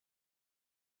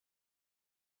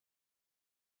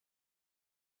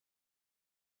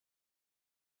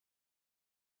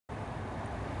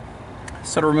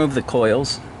So to remove the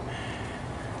coils,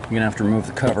 you're going to have to remove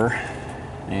the cover.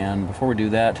 And before we do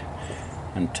that,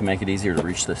 and to make it easier to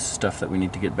reach the stuff that we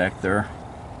need to get back there,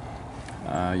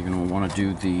 you're going to want to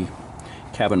do the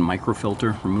cabin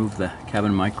microfilter. Remove the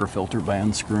cabin microfilter by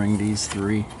unscrewing these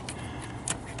 3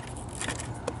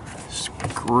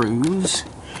 screws.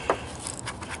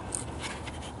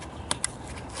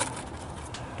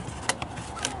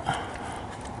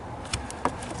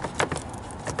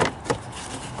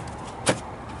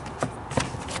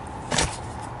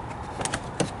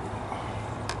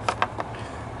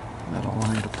 That'll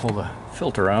allow you to pull the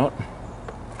filter out.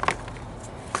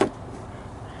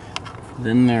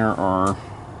 Then there are,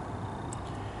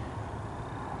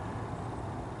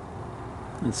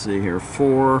 let's see here,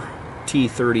 4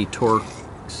 T30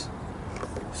 Torx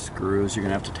screws you're going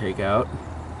to have to take out.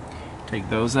 Take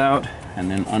those out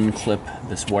and then unclip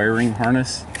this wiring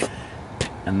harness,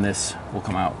 and this will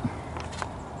come out.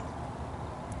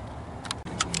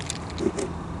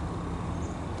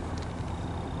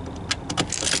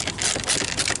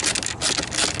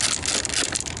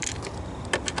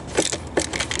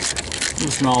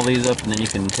 Loosen all these up and then you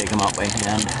can take them out by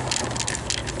hand,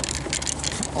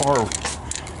 or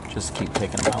just keep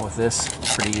taking them out with this.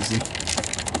 It's pretty easy.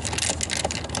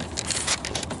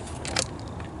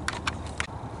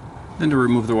 Then to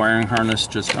remove the wiring harness,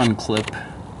 just unclip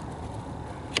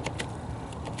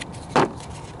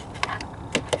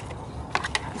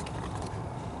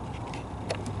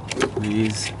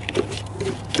these.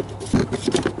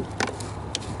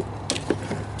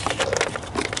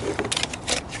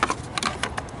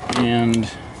 And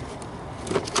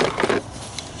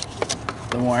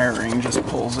the wiring just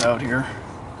pulls out here.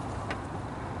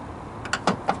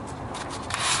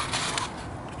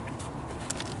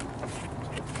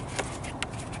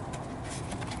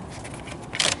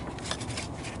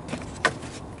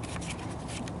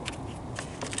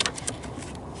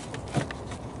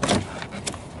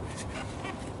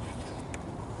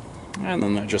 And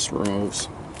then that just removes.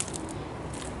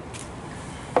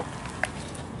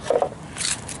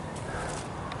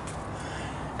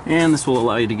 And this will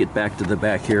allow you to get back to the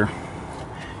back here.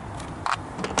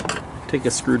 Take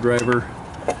a screwdriver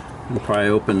and pry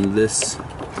open this,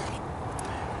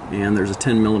 and there's a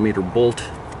 10mm bolt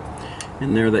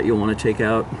in there that you'll want to take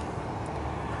out.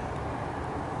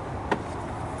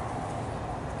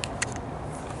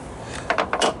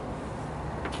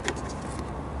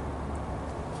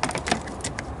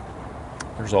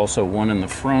 There's also one in the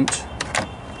front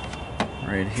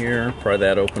right here. Pry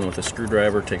that open with a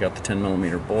screwdriver, take out the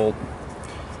 10mm bolt.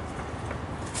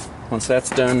 Once that's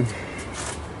done,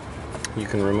 you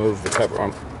can remove the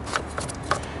cover.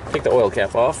 Take the oil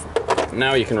cap off.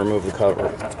 Now you can remove the cover.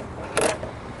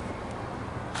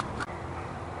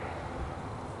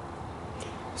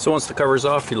 So once the cover's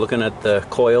off, you're looking at the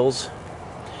coils.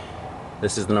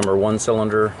 This is the number 1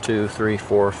 cylinder, 2, 3,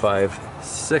 4, 5,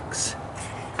 6.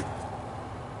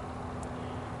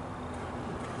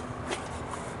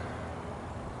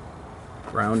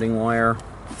 Grounding wire.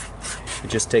 It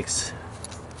just takes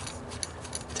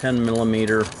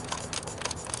 10mm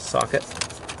socket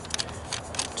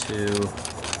to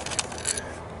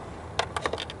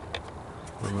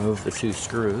remove the 2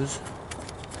 screws.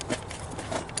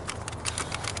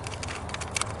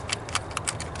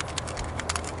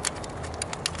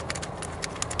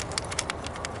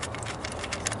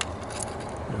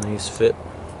 And these fit.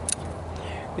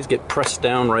 These get pressed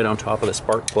down right on top of the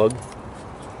spark plug.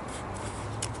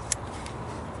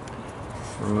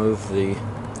 Remove the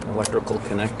electrical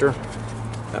connector.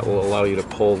 That will allow you to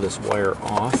pull this wire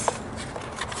off.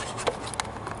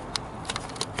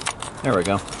 There we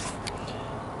go.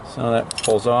 So that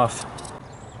pulls off.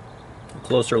 A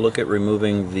closer look at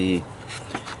removing the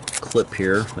clip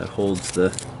here that holds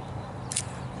the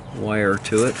wire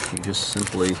to it. You just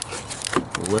simply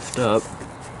lift up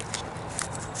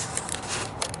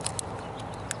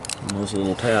those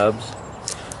little tabs,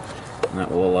 and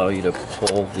that will allow you to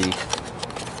pull the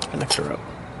connector up.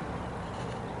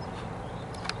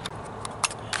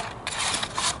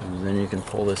 And then you can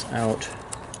pull this out.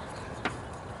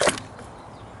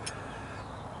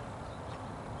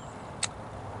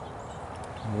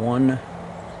 One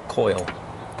coil.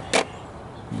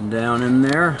 And down in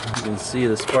there, you can see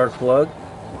the spark plug.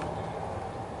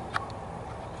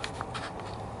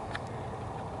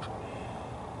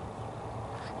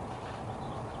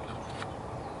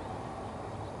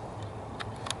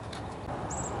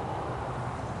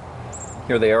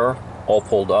 Here they are, all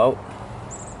pulled out.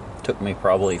 Took me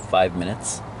probably 5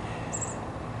 minutes.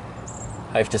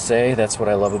 I have to say, that's what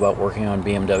I love about working on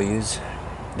BMWs.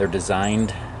 They're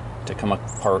designed to come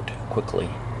apart quickly.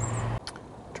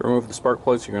 To To remove the spark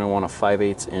plugs, you're going to want a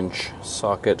 5/8 inch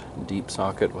socket, deep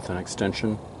socket with an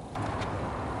extension.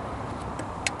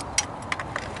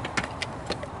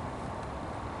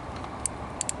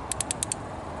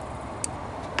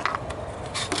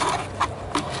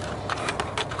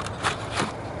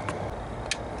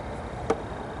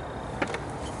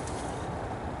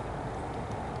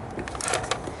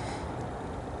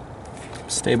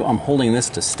 I'm holding this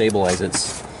to stabilize it,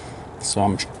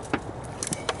 so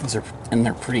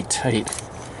they're pretty tight.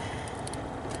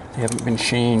 They haven't been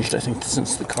changed, I think,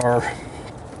 since the car.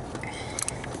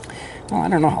 Well, I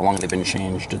don't know how long they've been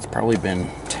changed. It's probably been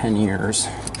 10 years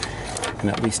and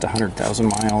at least 100,000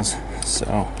 miles.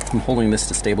 So I'm holding this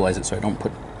to stabilize it so I don't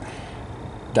put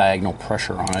diagonal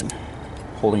pressure on it,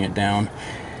 holding it down,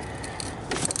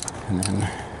 and then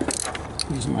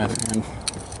using my other hand,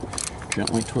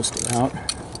 gently twist it out.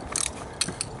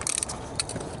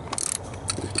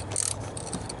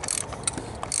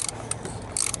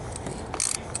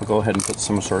 I'll go ahead and put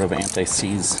some sort of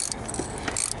anti-seize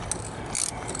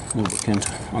lubricant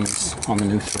on the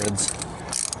new threads.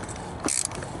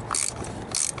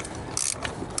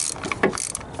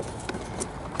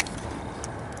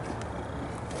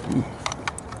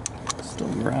 Still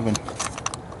grabbing.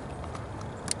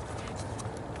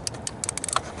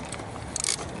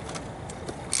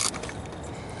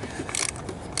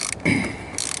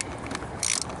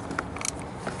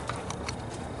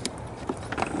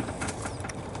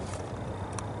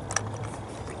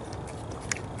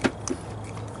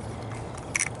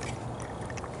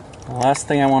 The last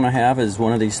thing I want to have is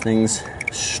one of these things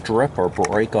strip or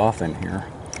break off in here.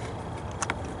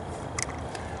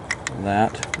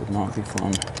 That would not be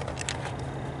fun.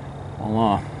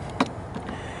 Voila.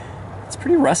 It's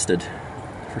pretty rusted.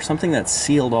 For something that's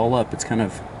sealed all up, it's kind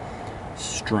of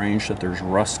strange that there's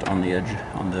rust on the edge,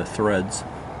 on the threads.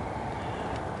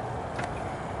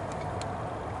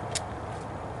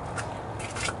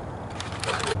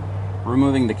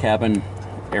 Removing the cabin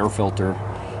air filter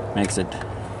makes it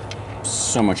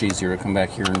so much easier to come back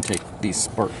here and take these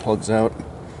spark plugs out.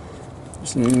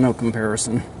 There's no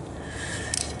comparison.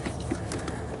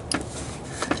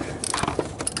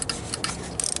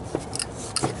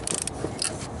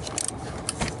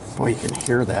 Boy, you can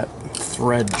hear that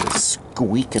thread just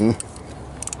squeaking.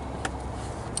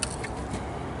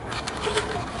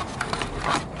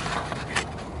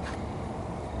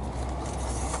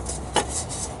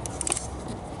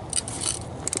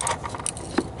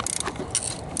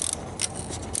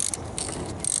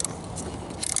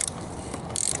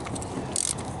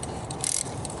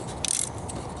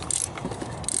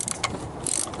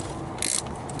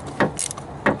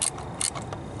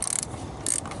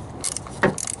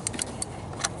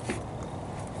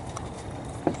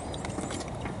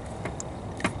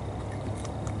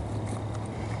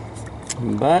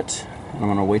 But I'm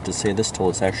going to wait to say this till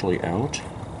it's actually out.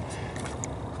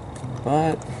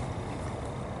 But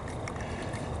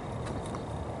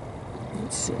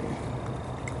let's see.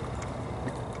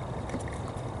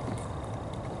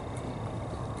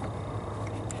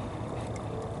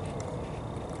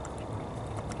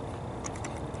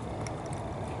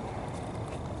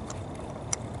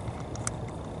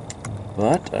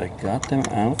 But I got them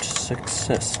out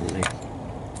successfully.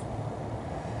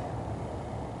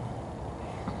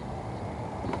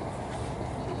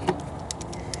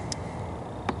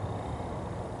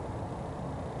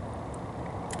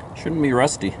 Shouldn't be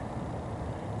rusty.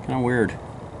 Kind of weird.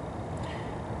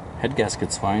 Head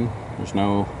gasket's fine. There's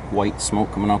no white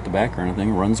smoke coming out the back or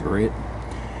anything. Runs great.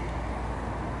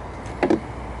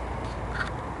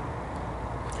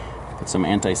 Put some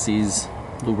anti-seize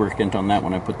lubricant on that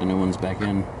when I put the new ones back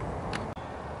in.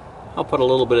 I'll put a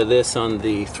little bit of this on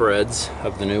the threads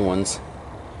of the new ones.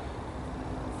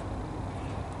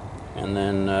 And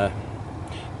then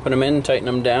put them in, tighten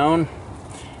them down.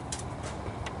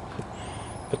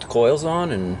 Put the coils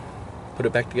on and put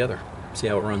it back together. See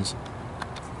how it runs.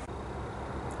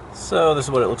 So this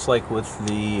is what it looks like with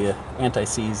the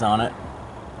anti-seize on it.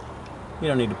 You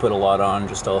don't need to put a lot on,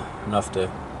 just enough to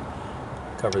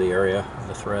cover the area of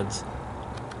the threads.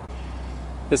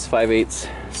 This 5/8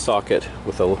 socket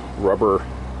with a rubber,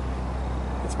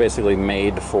 it's basically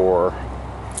made for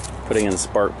putting in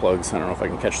spark plugs. I don't know if I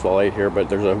can catch the light here, but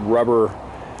there's a rubber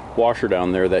washer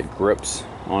down there that grips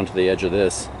onto the edge of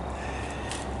this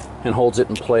and holds it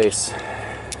in place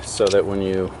so that when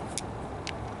you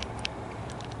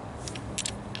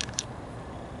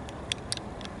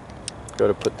go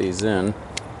to put these in,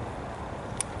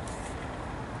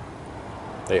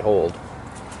 they hold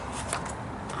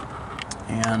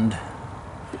and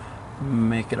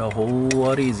make it a whole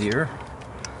lot easier.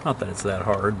 Not that it's that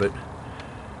hard, but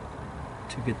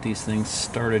to get these things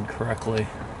started correctly.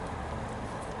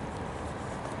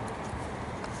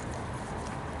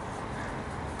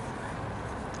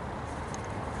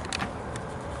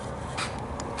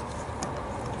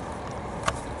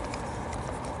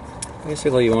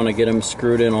 Basically, you want to get them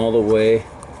screwed in all the way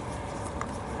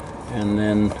and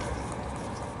then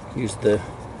use the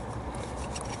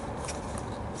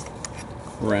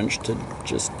wrench to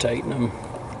just tighten them.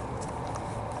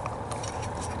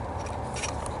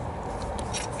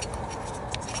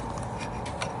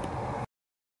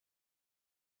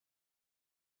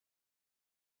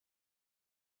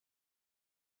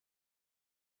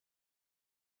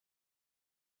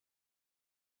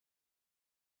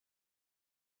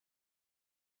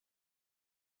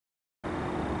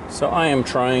 So I am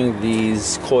trying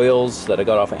these coils that I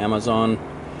got off of Amazon.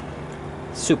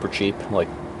 Super cheap, like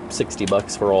 60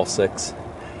 bucks for all 6.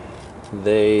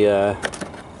 They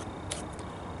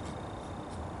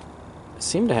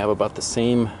seem to have about the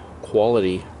same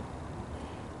quality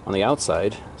on the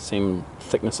outside, same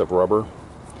thickness of rubber.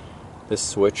 This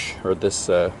switch, or this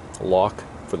lock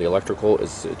for the electrical,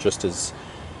 is just as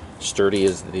sturdy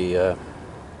as the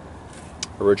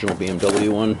original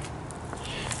BMW one.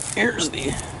 Here's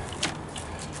the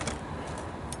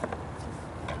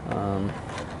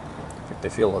I think they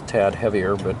feel a tad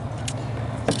heavier, but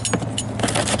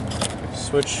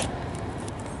switch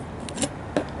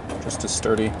just as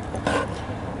sturdy.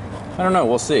 I don't know,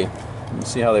 we'll see. We'll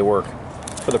see how they work.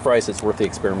 For the price, it's worth the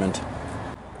experiment.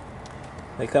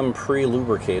 They come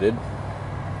pre-lubricated.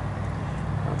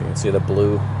 I don't know if you can see the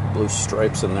blue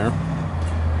stripes in there.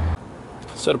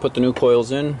 So to put the new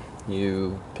coils in,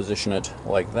 you position it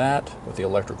like that with the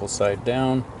electrical side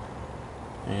down,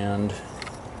 and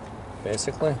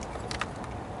basically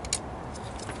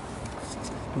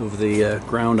move the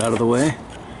ground out of the way.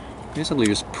 Basically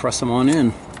just press them on in.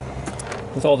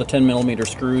 With all the 10mm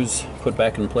screws put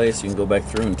back in place, you can go back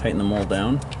through and tighten them all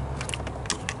down.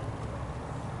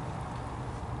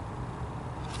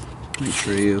 Make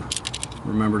sure you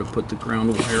remember to put the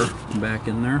ground wire back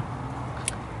in there.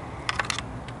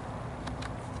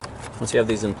 Once you have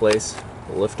these in place,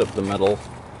 lift up the metal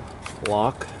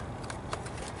lock,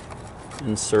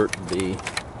 insert the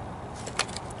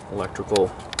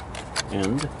electrical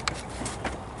end,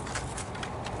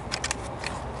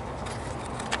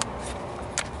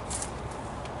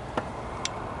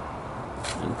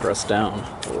 and press down,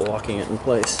 locking it in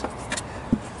place.